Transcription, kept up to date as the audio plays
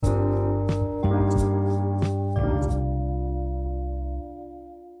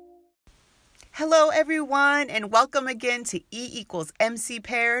Hello, everyone, and welcome again to E=MC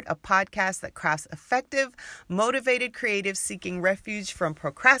Paired, a podcast that crafts effective, motivated creatives seeking refuge from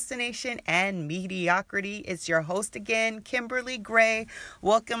procrastination and mediocrity. It's your host again, Kimberly Gray,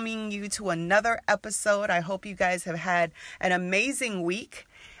 welcoming you to another episode. I hope you guys have had an amazing week.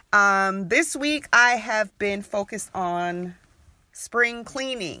 This week, I have been focused on spring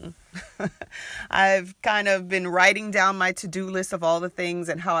cleaning. I've kind of been writing down my to-do list of all the things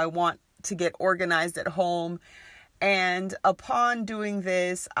and how I want to get organized at home. And upon doing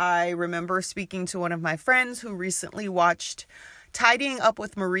this, I remember speaking to one of my friends who recently watched Tidying Up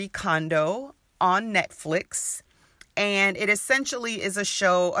with Marie Kondo on Netflix. And it essentially is a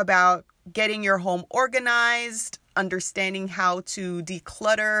show about getting your home organized, understanding how to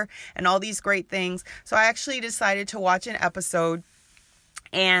declutter, and all these great things. So I actually decided to watch an episode.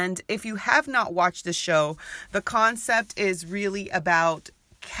 And if you have not watched the show, the concept is really about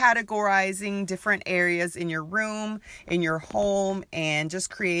categorizing different areas in your room, in your home, and just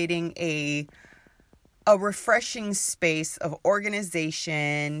creating a refreshing space of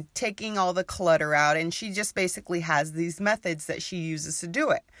organization, taking all the clutter out. And she just basically has these methods that she uses to do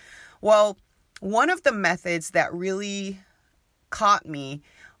it. Well, one of the methods that really caught me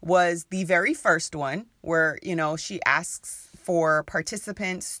was the very first one where, she asks for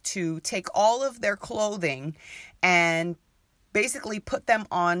participants to take all of their clothing and basically put them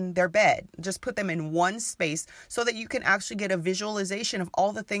on their bed. Just put them in one space so that you can actually get a visualization of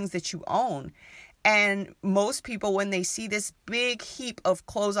all the things that you own. And most people, when they see this big heap of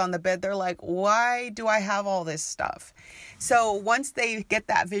clothes on the bed, they're like, why do I have all this stuff? So once they get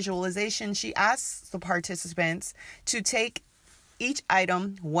that visualization, she asks the participants to take each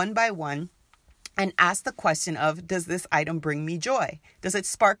item one by one and ask the question of, does this item bring me joy? Does it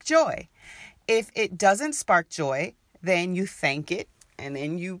spark joy? If it doesn't spark joy, then you thank it and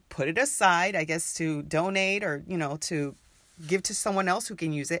then you put it aside, I guess, to donate or, to give to someone else who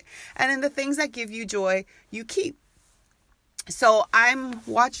can use it. And then the things that give you joy, you keep. So I'm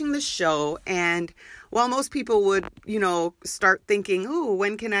watching the show, and while most people would, start thinking, oh,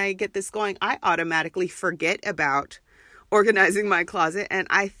 when can I get this going? I automatically forget about organizing my closet and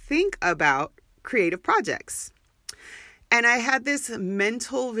I think about creative projects. And I had this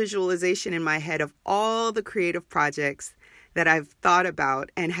mental visualization in my head of all the creative projects that I've thought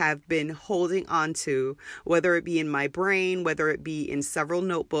about and have been holding on to, whether it be in my brain, whether it be in several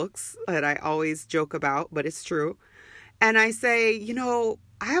notebooks that I always joke about, but it's true. And I say,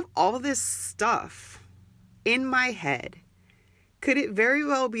 I have all this stuff in my head. Could it very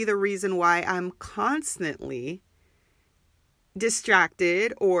well be the reason why I'm constantly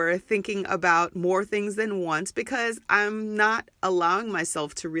distracted or thinking about more things than once, because I'm not allowing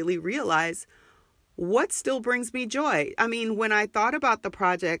myself to really realize what still brings me joy? I mean, when I thought about the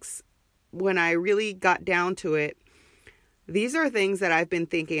projects, when I really got down to it, these are things that I've been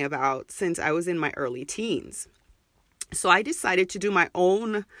thinking about since I was in my early teens. So I decided to do my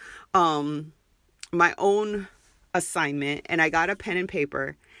own assignment, and I got a pen and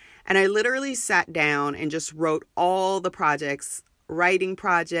paper. And I literally sat down and just wrote all the projects, writing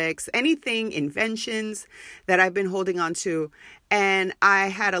projects, anything, inventions that I've been holding on to. And I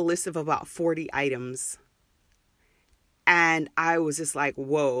had a list of about 40 items. And I was just like,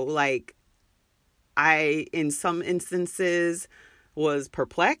 whoa, I, in some instances, was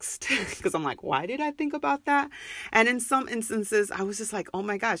perplexed because I'm like, why did I think about that? And in some instances, I was just like, oh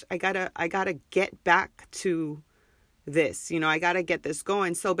my gosh, I gotta get back to this, I got to get this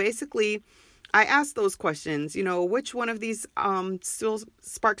going. So basically I asked those questions, which one of these still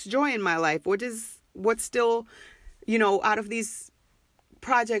sparks joy in my life? What's still, out of these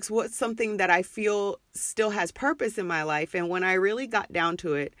projects, what's something that I feel still has purpose in my life? And when I really got down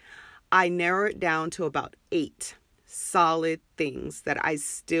to it, I narrowed it down to about 8 solid things that I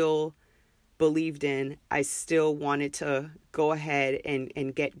still believed in. I still wanted to go ahead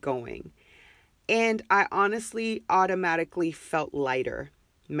and get going. And I honestly automatically felt lighter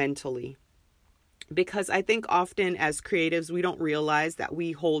mentally, because I think often as creatives, we don't realize that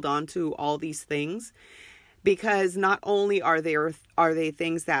we hold on to all these things, because not only are they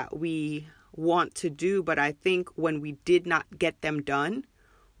things that we want to do, but I think when we did not get them done,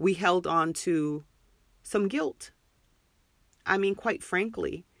 we held on to some guilt. I mean, quite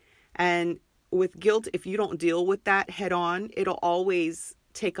frankly. And with guilt, if you don't deal with that head on, it'll always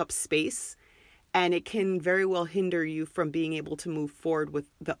take up space. And it can very well hinder you from being able to move forward with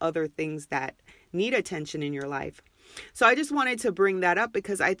the other things that need attention in your life. So I just wanted to bring that up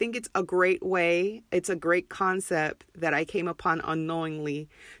because I think it's a great way, it's a great concept that I came upon unknowingly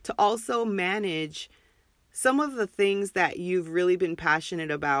to also manage some of the things that you've really been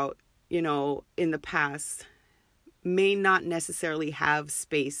passionate about in the past may not necessarily have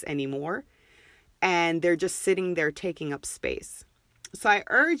space anymore, and they're just sitting there taking up space. So I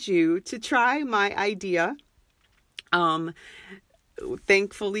urge you to try my idea.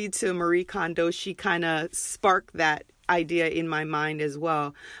 Thankfully to Marie Kondo, she kind of sparked that idea in my mind as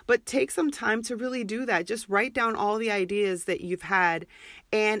well. But take some time to really do that. Just write down all the ideas that you've had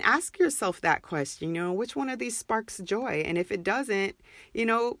and ask yourself that question, which one of these sparks joy? And if it doesn't,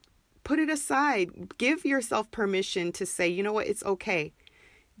 put it aside. Give yourself permission to say, you know what, it's okay.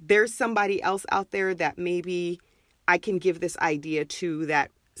 There's somebody else out there that maybe I can give this idea to,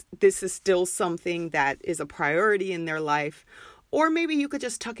 that this is still something that is a priority in their life. Or maybe you could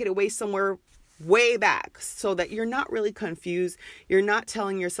just tuck it away somewhere way back so that you're not really confused. You're not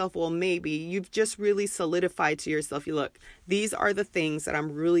telling yourself, well, maybe. You've just really solidified to yourself, look, these are the things that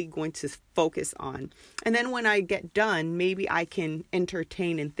I'm really going to focus on. And then when I get done, maybe I can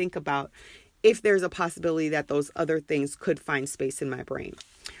entertain and think about if there's a possibility that those other things could find space in my brain.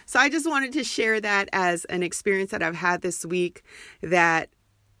 So I just wanted to share that as an experience that I've had this week that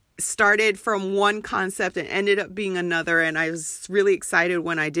started from one concept and ended up being another. And I was really excited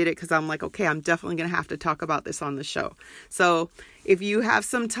when I did it because I'm like, okay, I'm definitely going to have to talk about this on the show. So if you have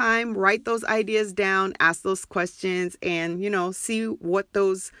some time, write those ideas down, ask those questions, and, see what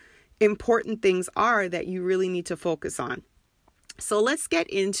those important things are that you really need to focus on. So let's get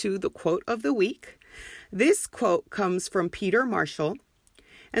into the quote of the week. This quote comes from Peter Marshall.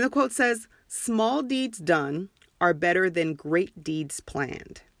 And the quote says, "Small deeds done are better than great deeds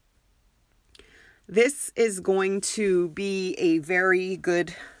planned." This is going to be a very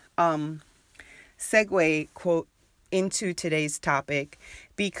good segue quote into today's topic,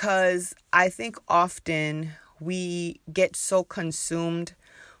 because I think often we get so consumed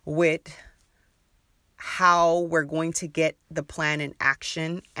with how we're going to get the plan in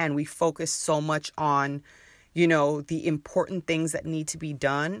action, and we focus so much on, the important things that need to be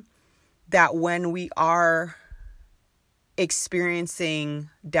done, that when we are experiencing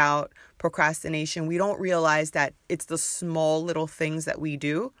doubt, procrastination, we don't realize that it's the small little things that we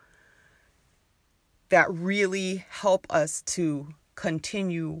do that really help us to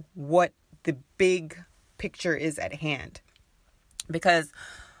continue what the big picture is at hand. Because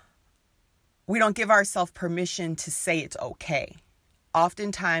we don't give ourselves permission to say it's okay.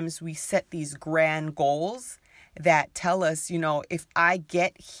 Oftentimes we set these grand goals that tell us, if I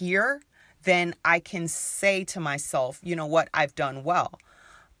get here, then I can say to myself, what, I've done well.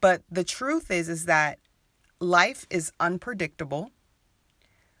 But the truth is that life is unpredictable.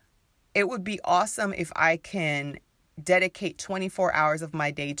 It would be awesome if I can dedicate 24 hours of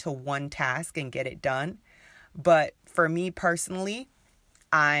my day to one task and get it done. But for me personally,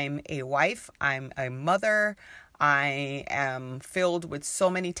 I'm a wife, I'm a mother, I am filled with so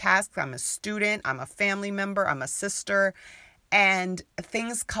many tasks. I'm a student, I'm a family member, I'm a sister, and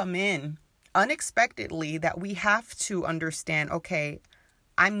things come in unexpectedly that we have to understand, okay,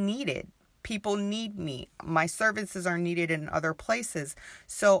 I'm needed. People need me. My services are needed in other places.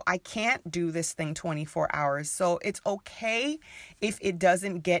 So I can't do this thing 24 hours. So it's okay if it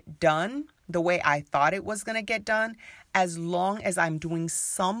doesn't get done the way I thought it was going to get done, as long as I'm doing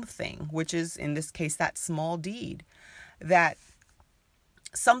something, which is in this case, that small deed, that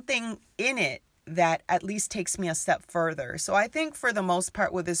something in it that at least takes me a step further. So I think for the most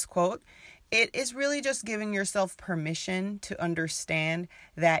part with this quote, it is really just giving yourself permission to understand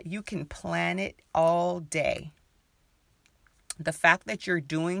that you can plan it all day. The fact that you're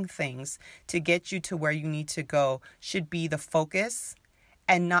doing things to get you to where you need to go should be the focus,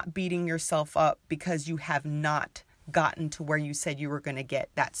 and not beating yourself up because you have not gotten to where you said you were going to get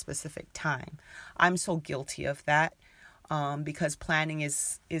that specific time. I'm so guilty of that because planning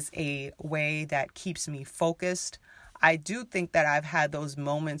is a way that keeps me focused. I do think that I've had those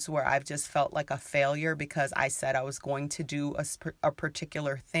moments where I've just felt like a failure because I said I was going to do a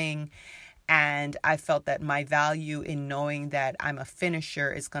particular thing, and I felt that my value in knowing that I'm a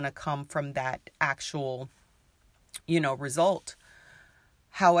finisher is going to come from that actual, result.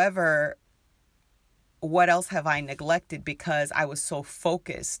 However, what else have I neglected because I was so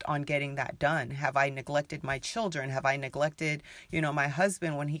focused on getting that done? Have I neglected my children? Have I neglected, my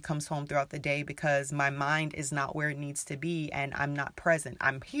husband when he comes home throughout the day because my mind is not where it needs to be and I'm not present?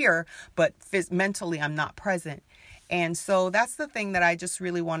 I'm here, but mentally I'm not present. And so that's the thing that I just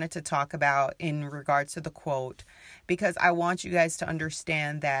really wanted to talk about in regards to the quote, because I want you guys to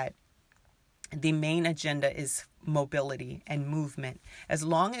understand that the main agenda is mobility and movement. As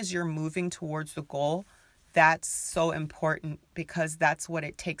long as you're moving towards the goal, that's so important because that's what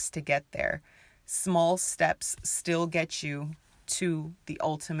it takes to get there. Small steps still get you to the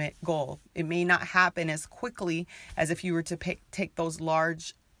ultimate goal. It may not happen as quickly as if you were to take those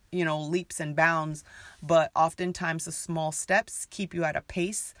large, leaps and bounds, but oftentimes the small steps keep you at a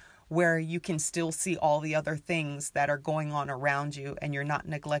pace where you can still see all the other things that are going on around you, and you're not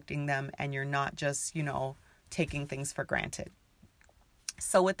neglecting them, and you're not just, taking things for granted.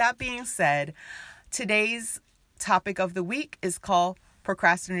 So with that being said, today's topic of the week is called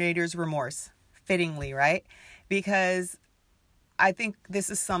Procrastinator's Remorse. Fittingly, right? Because I think this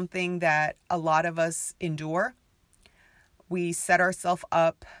is something that a lot of us endure. We set ourselves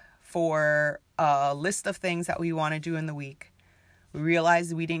up for a list of things that we want to do in the week. We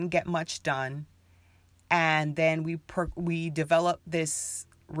realize we didn't get much done. And then we develop this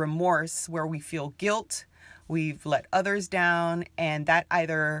remorse where we feel guilt. We've let others down. And that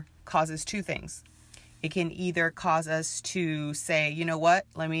either causes two things. It can either cause us to say, you know what,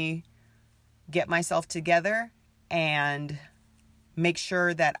 let me get myself together and make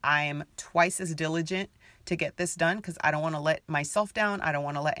sure that I'm twice as diligent to get this done, because I don't want to let myself down. I don't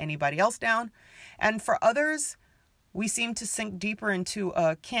want to let anybody else down. And for others, we seem to sink deeper into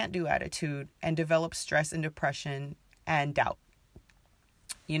a can't-do attitude and develop stress and depression and doubt.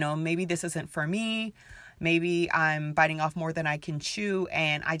 Maybe this isn't for me. Maybe I'm biting off more than I can chew,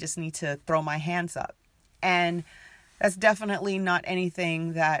 and I just need to throw my hands up. And that's definitely not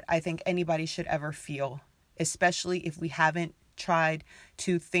anything that I think anybody should ever feel, especially if we haven't tried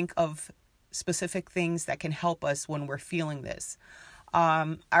to think of specific things that can help us when we're feeling this.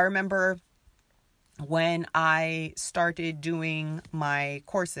 I remember when I started doing my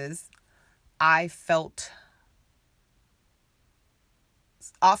courses, I felt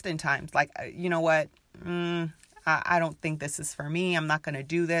oftentimes like, you know what, I don't think this is for me. I'm not going to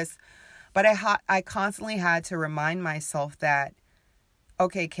do this. But I constantly had to remind myself that,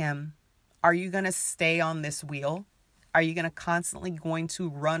 okay, Kim, are you going to stay on this wheel? Are you constantly going to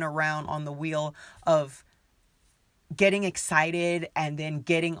run around on the wheel of getting excited and then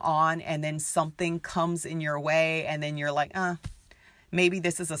getting on, and then something comes in your way and then you're like, maybe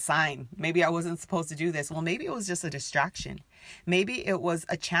this is a sign. Maybe I wasn't supposed to do this. Well, maybe it was just a distraction. Maybe it was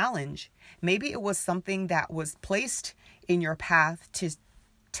a challenge. Maybe it was something that was placed in your path to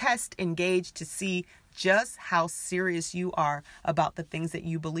test, engage, to see just how serious you are about the things that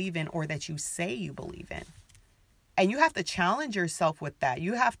you believe in or that you say you believe in. And you have to challenge yourself with that.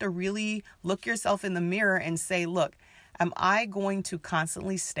 You have to really look yourself in the mirror and say, look, am I going to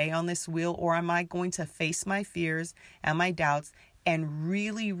constantly stay on this wheel, or am I going to face my fears and my doubts and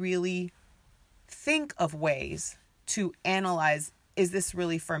really, really think of ways to analyze, is this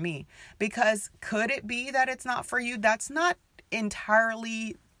really for me? Because could it be that it's not for you? That's not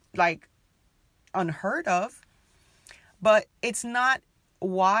entirely unheard of, but it's not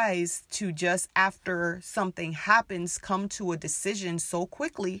wise to just after something happens come to a decision so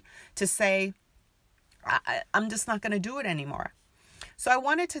quickly to say, I'm just not going to do it anymore. So I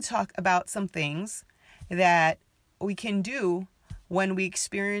wanted to talk about some things that we can do when we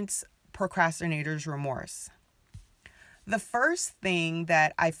experience procrastinator's remorse. The first thing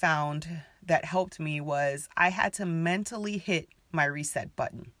that I found that helped me was I had to mentally hit my reset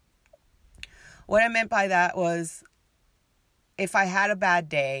button. What I meant by that was, if I had a bad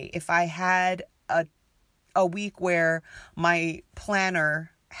day, if I had a week where my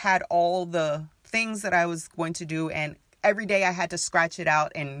planner had all the things that I was going to do, and every day I had to scratch it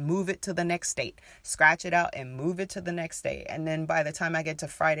out and move it to the next date, scratch it out and move it to the next day. And then by the time I get to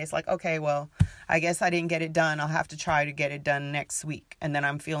Friday, it's like, okay, well, I guess I didn't get it done. I'll have to try to get it done next week. And then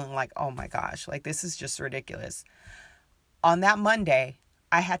I'm feeling like, oh my gosh, this is just ridiculous. On that Monday,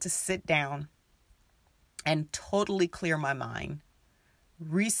 I had to sit down and totally clear my mind,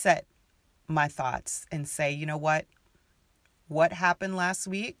 reset my thoughts, and say, you know what happened last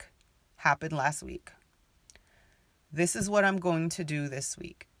week happened last week. This is what I'm going to do this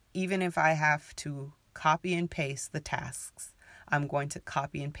week. Even if I have to copy and paste the tasks, I'm going to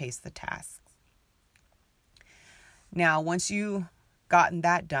copy and paste the tasks. Now, once you've gotten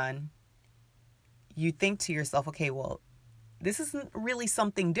that done, you think to yourself, okay, well, this isn't really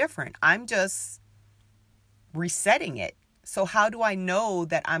something different. I'm just resetting it. So how do I know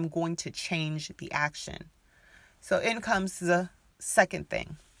that I'm going to change the action? So in comes the second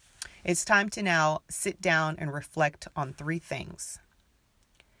thing. It's time to now sit down and reflect on three things.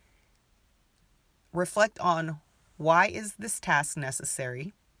 Reflect on, why is this task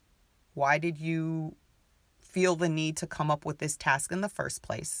necessary? Why did you feel the need to come up with this task in the first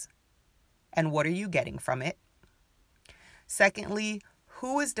place? And what are you getting from it? Secondly,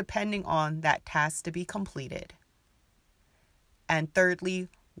 who is depending on that task to be completed? And thirdly,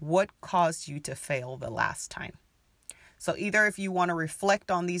 what caused you to fail the last time? So either if you want to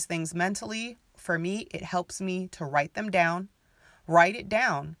reflect on these things mentally, for me, it helps me to write them down. Write it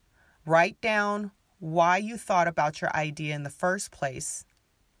down. Write down why you thought about your idea in the first place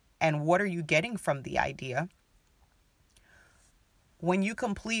and what are you getting from the idea. When you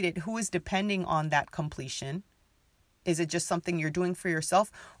complete it, who is depending on that completion? Is it just something you're doing for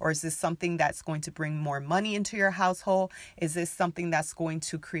yourself, or is this something that's going to bring more money into your household? Is this something that's going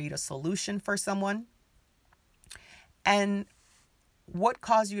to create a solution for someone? And what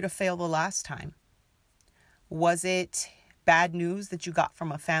caused you to fail the last time? Was it bad news that you got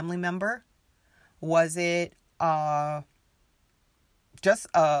from a family member? Was it just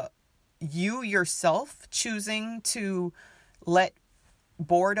you yourself choosing to let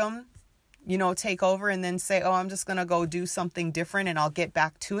boredom, take over and then say, oh, I'm just going to go do something different and I'll get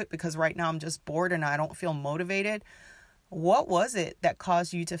back to it because right now I'm just bored and I don't feel motivated? What was it that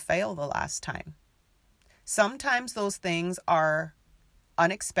caused you to fail the last time? Sometimes those things are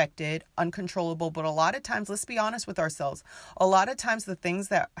unexpected, uncontrollable, but a lot of times, let's be honest with ourselves, a lot of times the things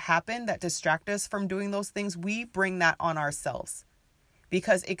that happen that distract us from doing those things, we bring that on ourselves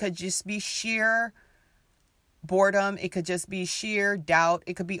because it could just be sheer boredom. It could just be sheer doubt.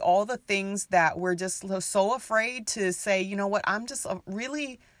 It could be all the things that we're just so afraid to say, you know what, I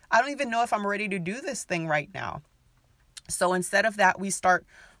don't even know if I'm ready to do this thing right now. So instead of that, we start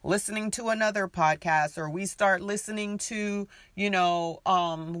listening to another podcast, or we start listening to,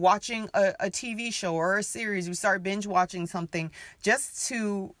 watching a TV show or a series. We start binge watching something just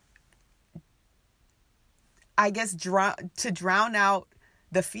to, drown out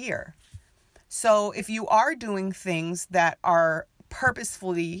the fear. So if you are doing things that are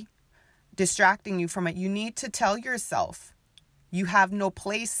purposefully distracting you from it, you need to tell yourself, you have no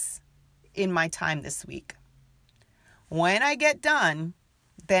place in my time this week. When I get done,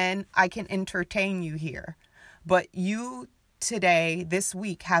 then I can entertain you here. But you today, this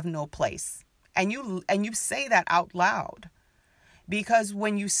week, have no place. And you say that out loud. Because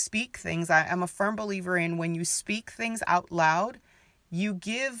when you speak things, I'm a firm believer in when you speak things out loud, you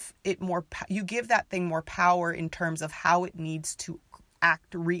give that thing more power in terms of how it needs to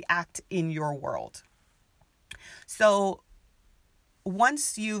react in your world. So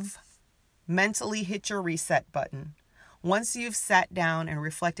once you've mentally hit your reset button, once you've sat down and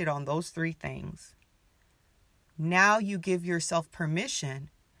reflected on those three things, now you give yourself permission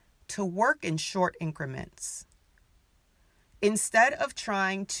to work in short increments. Instead of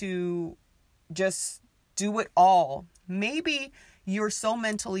trying to just do it all, maybe you're so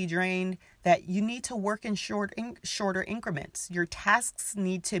mentally drained that you need to work in shorter increments. Your tasks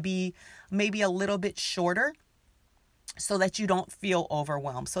need to be maybe a little bit shorter so that you don't feel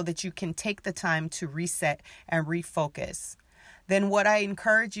overwhelmed, so that you can take the time to reset and refocus. Then what I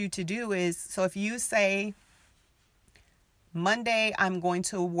encourage you to do is, so if you say, Monday, I'm going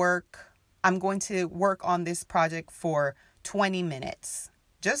to work on this project for 20 minutes,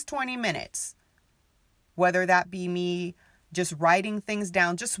 just 20 minutes, whether that be me just writing things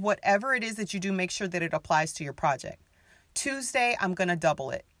down, just whatever it is that you do, make sure that it applies to your project. Tuesday, I'm going to double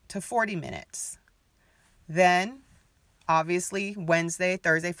it to 40 minutes. Then, obviously, Wednesday,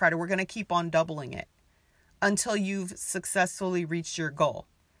 Thursday, Friday, we're going to keep on doubling it until you've successfully reached your goal.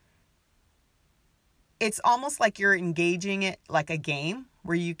 It's almost like you're engaging it like a game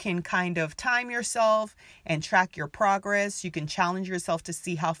where you can kind of time yourself and track your progress. You can challenge yourself to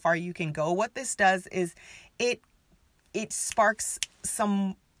see how far you can go. What this does is it sparks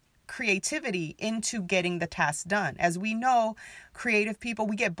some creativity into getting the task done. As we know, creative people,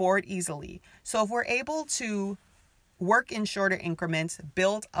 we get bored easily. So if we're able to work in shorter increments,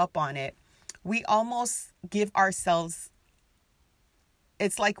 build up on it, we almost give ourselves,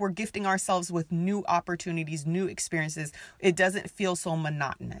 it's like we're gifting ourselves with new opportunities, new experiences. It doesn't feel so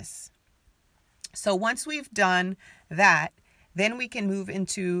monotonous. So once we've done that, then we can move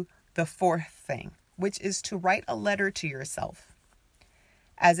into the fourth thing, which is to write a letter to yourself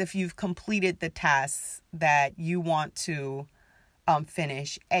as if you've completed the tasks that you want to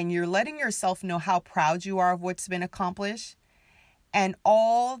finish, and you're letting yourself know how proud you are of what's been accomplished and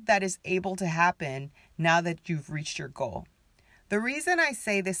all that is able to happen now that you've reached your goal. The reason I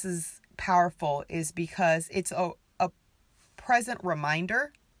say this is powerful is because it's a present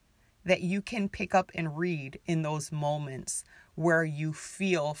reminder that you can pick up and read in those moments where you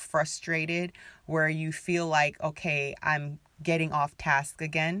feel frustrated, where you feel like, okay, I'm getting off task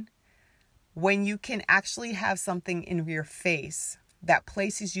again. When you can actually have something in your face that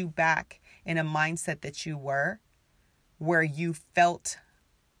places you back in a mindset that you were, where you felt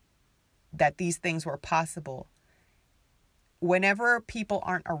that these things were possible. Whenever people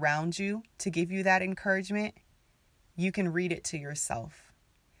aren't around you to give you that encouragement, you can read it to yourself.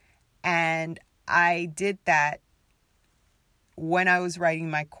 And I did that when I was writing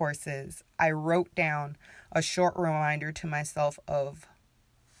my courses. I wrote down a short reminder to myself of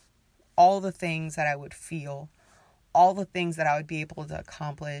all the things that I would feel, all the things that I would be able to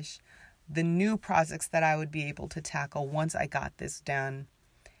accomplish, the new projects that I would be able to tackle once I got this done.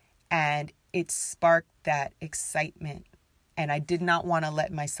 And it sparked that excitement. And I did not want to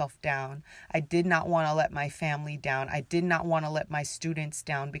let myself down. I did not want to let my family down. I did not want to let my students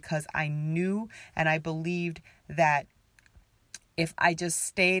down, because I knew and I believed that if I just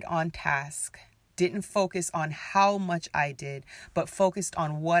stayed on task, didn't focus on how much I did, but focused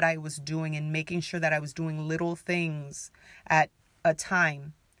on what I was doing and making sure that I was doing little things at a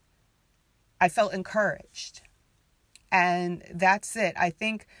time, I felt encouraged. And that's it. I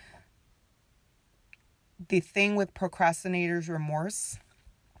think the thing with procrastinator's remorse,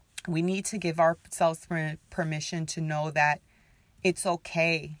 we need to give ourselves permission to know that it's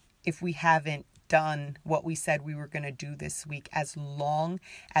okay if we haven't done what we said we were going to do this week, as long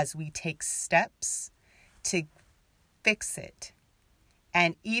as we take steps to fix it.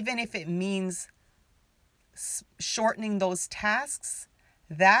 And even if it means shortening those tasks,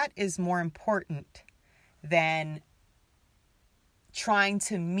 that is more important than trying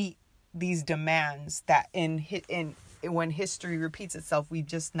to meet these demands that when history repeats itself, we've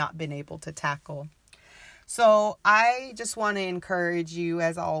just not been able to tackle. So I just want to encourage you,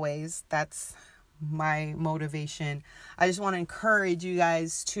 as always. That's my motivation. I just want to encourage you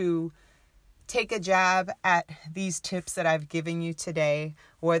guys to take a jab at these tips that I've given you today,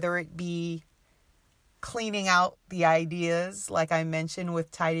 whether it be cleaning out the ideas, like I mentioned with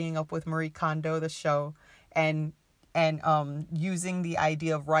Tidying Up with Marie Kondo, the show, and using the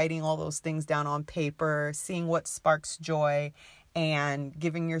idea of writing all those things down on paper, seeing what sparks joy, and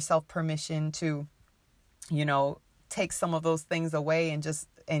giving yourself permission to, take some of those things away and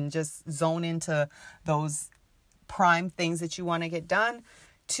just zone into those prime things that you want to get done,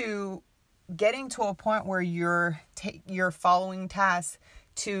 to getting to a point where you're following tasks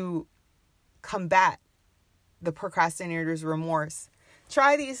to combat the procrastinator's remorse.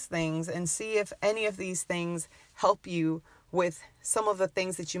 Try these things and see if any of these things help you with some of the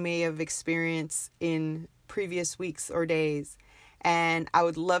things that you may have experienced in previous weeks or days. And I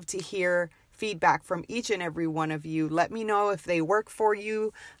would love to hear feedback from each and every one of you. Let me know if they work for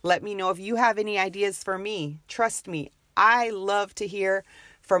you. Let me know if you have any ideas for me. Trust me, I love to hear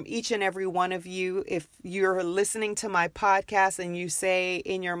from each and every one of you. If you're listening to my podcast and you say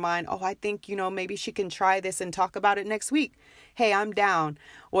in your mind, oh, I think, maybe she can try this and talk about it next week. Hey, I'm down.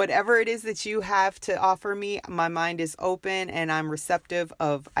 Whatever it is that you have to offer me, my mind is open and I'm receptive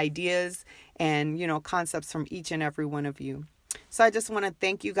of ideas and, concepts from each and every one of you. So I just want to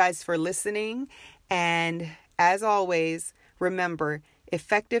thank you guys for listening. And as always, remember,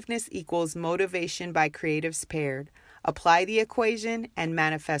 effectiveness equals motivation by creatives paired. Apply the equation and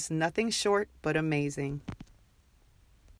manifest nothing short but amazing.